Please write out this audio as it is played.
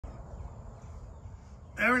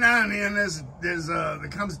every now and then there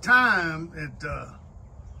comes a time that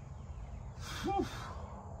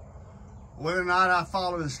whether or not I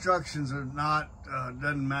follow instructions or not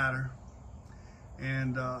doesn't matter.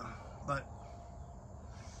 And but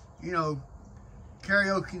you know,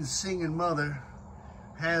 karaoke singing mother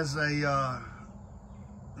has a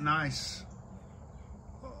nice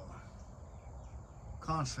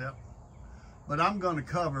concept, but I'm going to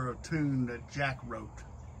cover a tune that Jack wrote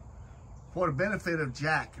for the benefit of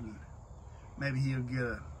Jack, and maybe he'll get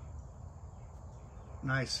a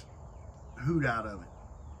nice hoot out of it.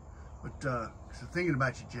 But so thinking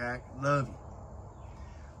about you, Jack, love you.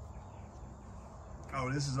 Oh,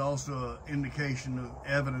 this is also an indication of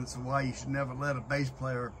evidence of why you should never let a bass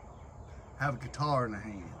player have a guitar in the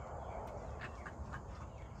hand.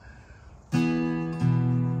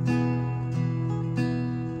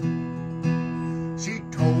 She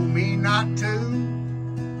told me not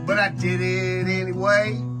to, but I did it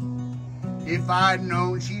anyway. If I'd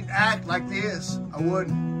known she'd act like this, I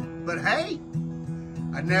wouldn't. But hey,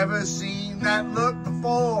 I'd never seen that look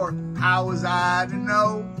before. How was I to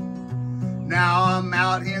know? Now I'm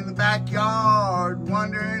out in the backyard,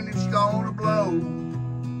 wondering if she's gonna blow.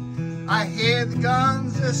 I hear the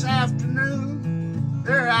guns this afternoon.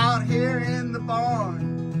 They're out here in the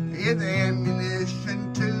barn. I hear the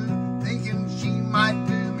ammunition too, thinking she might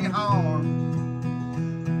do me harm.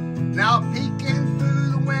 Now peeking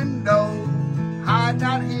through the window, hiding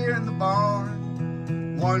out here in the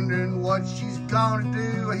barn, wondering what she's gonna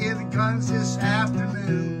do. I hear the guns this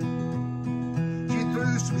afternoon. She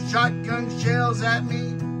threw some shotgun shells at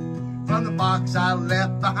me from the box I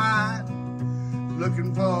left behind,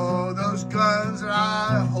 looking for those guns that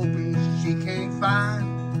I'm hoping she can't find.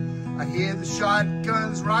 I hear the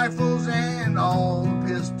shotguns, rifles, and all the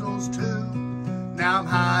pistols too. Now I'm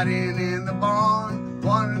hiding in the barn,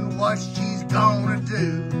 wondering what she's gonna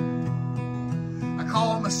do. I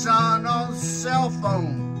called my son on the cell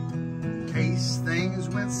phone in case things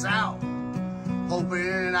went south,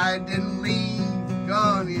 hoping I didn't leave a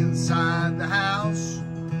gun inside the house.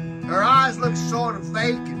 Her eyes look sort of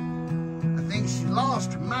vacant. I think she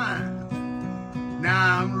lost her mind.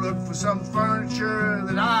 Now I'm looking for some furniture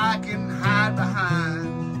that I can hide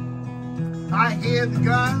behind. I hear the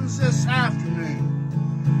guns this afternoon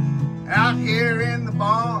out here in the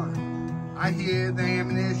barn. I hear the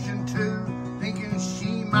ammunition too, thinking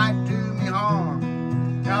she might do me harm.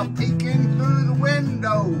 Now peeking through the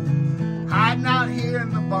window, hiding out here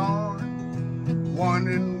in the barn,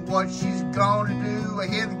 wondering what she's gonna do. I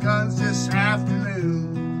hear the guns this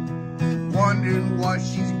afternoon, wondering what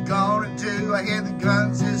she's gonna do. I hear the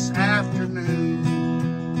guns this afternoon.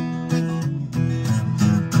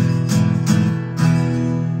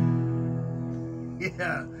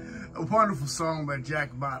 Yeah, a wonderful song by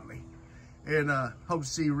Jack Motley. And hope to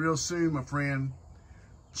see you real soon, my friend.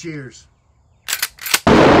 Cheers.